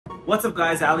What's up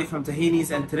guys, Ali from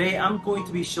Tahinis, and today I'm going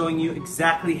to be showing you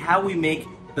exactly how we make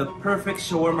the perfect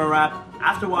shawarma wrap.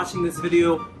 After watching this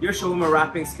video, your shawarma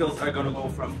wrapping skills are going to go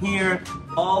from here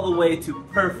all the way to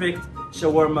perfect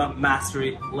shawarma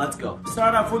mastery. Let's go. To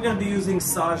start off, we're going to be using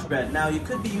Saj bread. Now you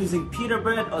could be using pita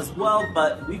bread as well,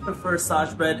 but we prefer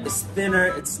Saj bread. It's thinner,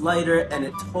 it's lighter, and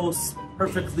it toasts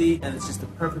perfectly, and it's just the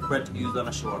perfect bread to use on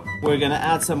a shawarma. We're going to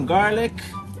add some garlic,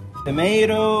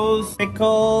 tomatoes,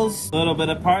 pickles, a little bit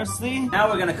of parsley. Now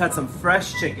we're gonna cut some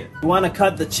fresh chicken. You wanna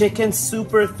cut the chicken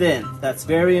super thin. That's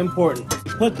very important.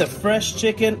 Put the fresh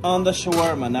chicken on the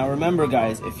shawarma. Now remember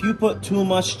guys, if you put too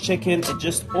much chicken, it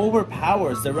just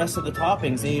overpowers the rest of the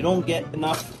toppings and you don't get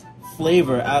enough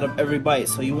flavor out of every bite.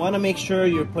 So you wanna make sure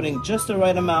you're putting just the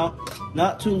right amount,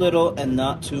 not too little and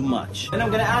not too much. Then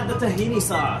I'm gonna add the tahini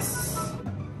sauce.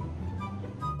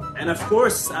 And of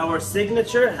course, our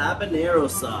signature habanero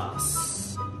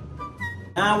sauce.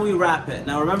 Now we wrap it.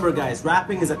 Now remember guys,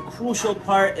 wrapping is a crucial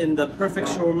part in the perfect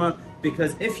shawarma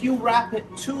because if you wrap it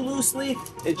too loosely,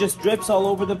 it just drips all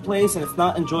over the place and it's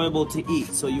not enjoyable to eat.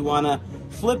 So you wanna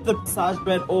flip the Saj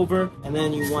bread over and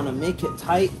then you wanna make it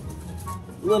tight,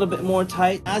 a little bit more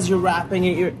tight. As you're wrapping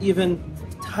it, you're even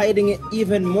tightening it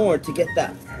even more to get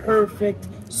that perfect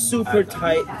super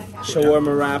tight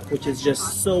shawarma wrap, which is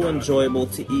just so enjoyable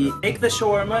to eat. Take the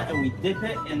shawarma and we dip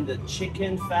it in the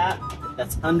chicken fat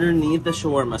that's underneath the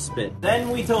shawarma spit. Then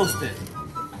we toast it.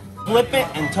 Flip it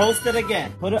and toast it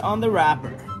again. Put it on the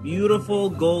wrapper. Beautiful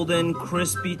golden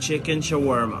crispy chicken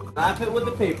shawarma. Wrap it with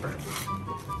the paper.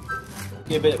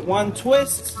 Give it one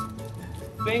twist.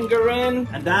 Finger in,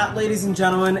 and that, ladies and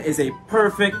gentlemen, is a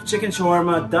perfect chicken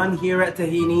shawarma done here at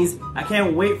Tahinis. I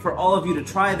can't wait for all of you to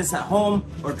try this at home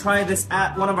or try this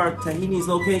at one of our Tahinis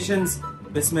locations.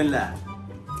 Bismillah.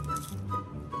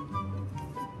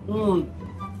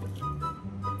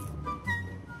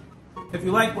 If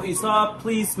you like what you saw,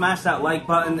 please smash that like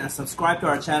button and subscribe to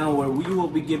our channel where we will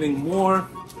be giving more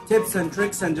tips and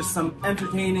tricks and just some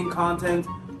entertaining content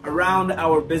around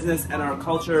our business and our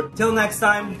culture. Till next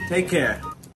time, take care.